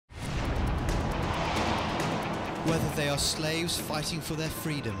Whether they are slaves fighting for their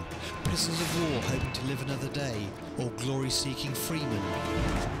freedom, prisoners of war hoping to live another day, or glory-seeking freemen,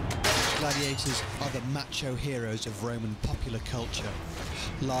 gladiators are the macho heroes of Roman popular culture.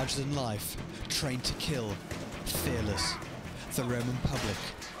 Larger than life, trained to kill, fearless. The Roman public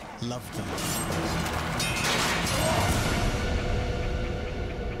loved them.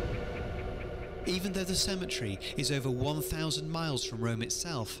 Even though the cemetery is over 1,000 miles from Rome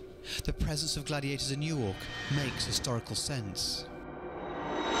itself, the presence of gladiators in York makes historical sense.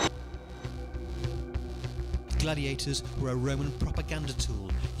 Gladiators were a Roman propaganda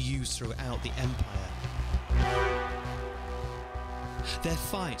tool used throughout the empire. Their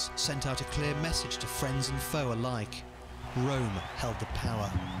fights sent out a clear message to friends and foe alike. Rome held the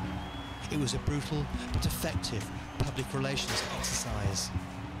power. It was a brutal but effective public relations exercise.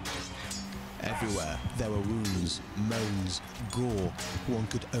 Everywhere there were wounds, moans, gore. One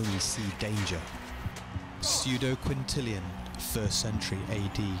could only see danger. Pseudo-Quintilian, 1st century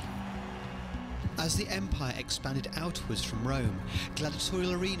AD. As the empire expanded outwards from Rome,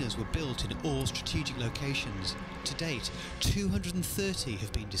 gladiatorial arenas were built in all strategic locations. To date, 230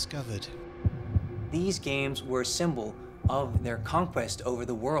 have been discovered. These games were a symbol of their conquest over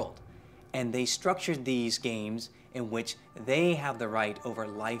the world, and they structured these games in which they have the right over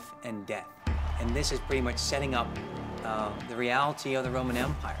life and death. And this is pretty much setting up the reality of the Roman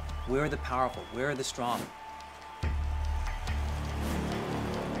Empire. We're the powerful, we're the strong.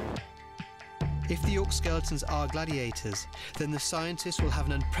 If the York skeletons are gladiators, then the scientists will have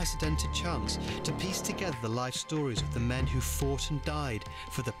an unprecedented chance to piece together the life stories of the men who fought and died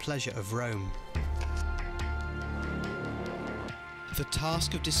for the pleasure of Rome. The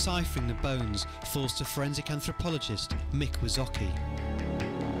task of deciphering the bones falls to forensic anthropologist Mick Wysocki.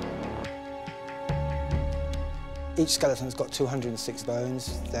 Each skeleton has got 206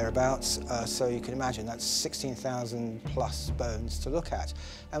 bones, thereabouts, so you can imagine that's 16,000 plus bones to look at.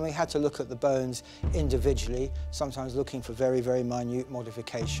 And we had to look at the bones individually, sometimes looking for very, very minute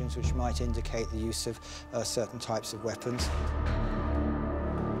modifications which might indicate the use of certain types of weapons.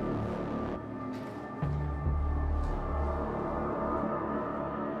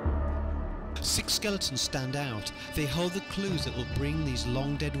 Six skeletons stand out. They hold the clues that will bring these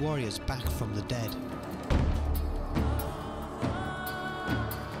long-dead warriors back from the dead.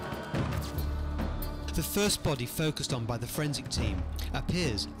 The first body focused on by the forensic team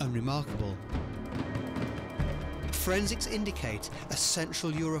appears unremarkable. Forensics indicate a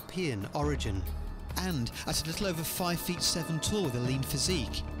Central European origin, and at a little over 5 feet 7 tall with a lean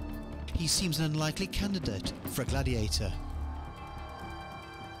physique, he seems an unlikely candidate for a gladiator.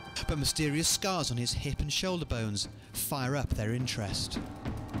 But mysterious scars on his hip and shoulder bones fire up their interest.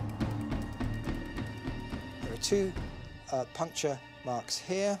 There are two puncture marks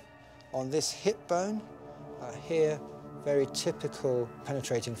here on this hip bone. Here, very typical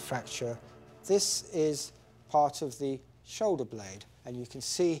penetrating fracture. This is part of the shoulder blade, and you can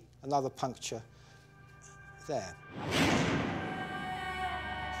see another puncture there.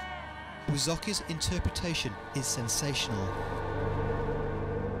 Wysocki's interpretation is sensational.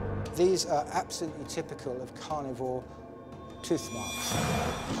 These are absolutely typical of carnivore tooth marks.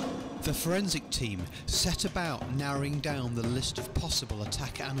 The forensic team set about narrowing down the list of possible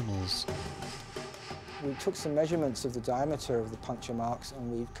attack animals. We took some measurements of the diameter of the puncture marks,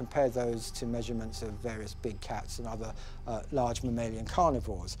 and we compared those to measurements of various big cats and other large mammalian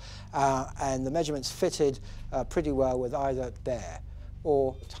carnivores. And the measurements fitted pretty well with either bear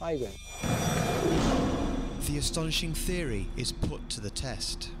or tiger. The astonishing theory is put to the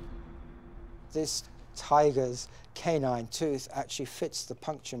test. This tiger's canine tooth actually fits the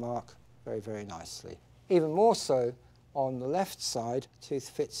puncture mark very, very nicely. Even more so on the left side, tooth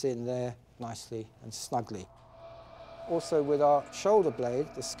fits in there nicely and snugly. Also with our shoulder blade,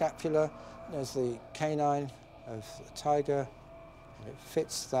 the scapula, there's the canine of the tiger, and it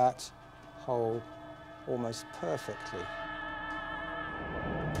fits that hole almost perfectly.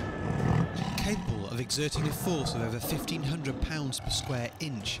 Capable of exerting a force of over 1,500 pounds per square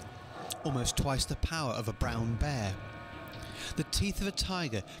inch, almost twice the power of a brown bear. The teeth of a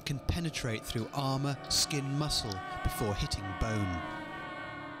tiger can penetrate through armour, skin, muscle before hitting bone.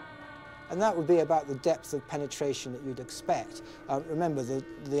 And that would be about the depth of penetration that you'd expect. Remember,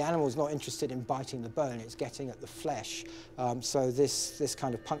 the animal's not interested in biting the bone, it's getting at the flesh. So this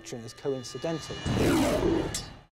kind of puncturing is coincidental.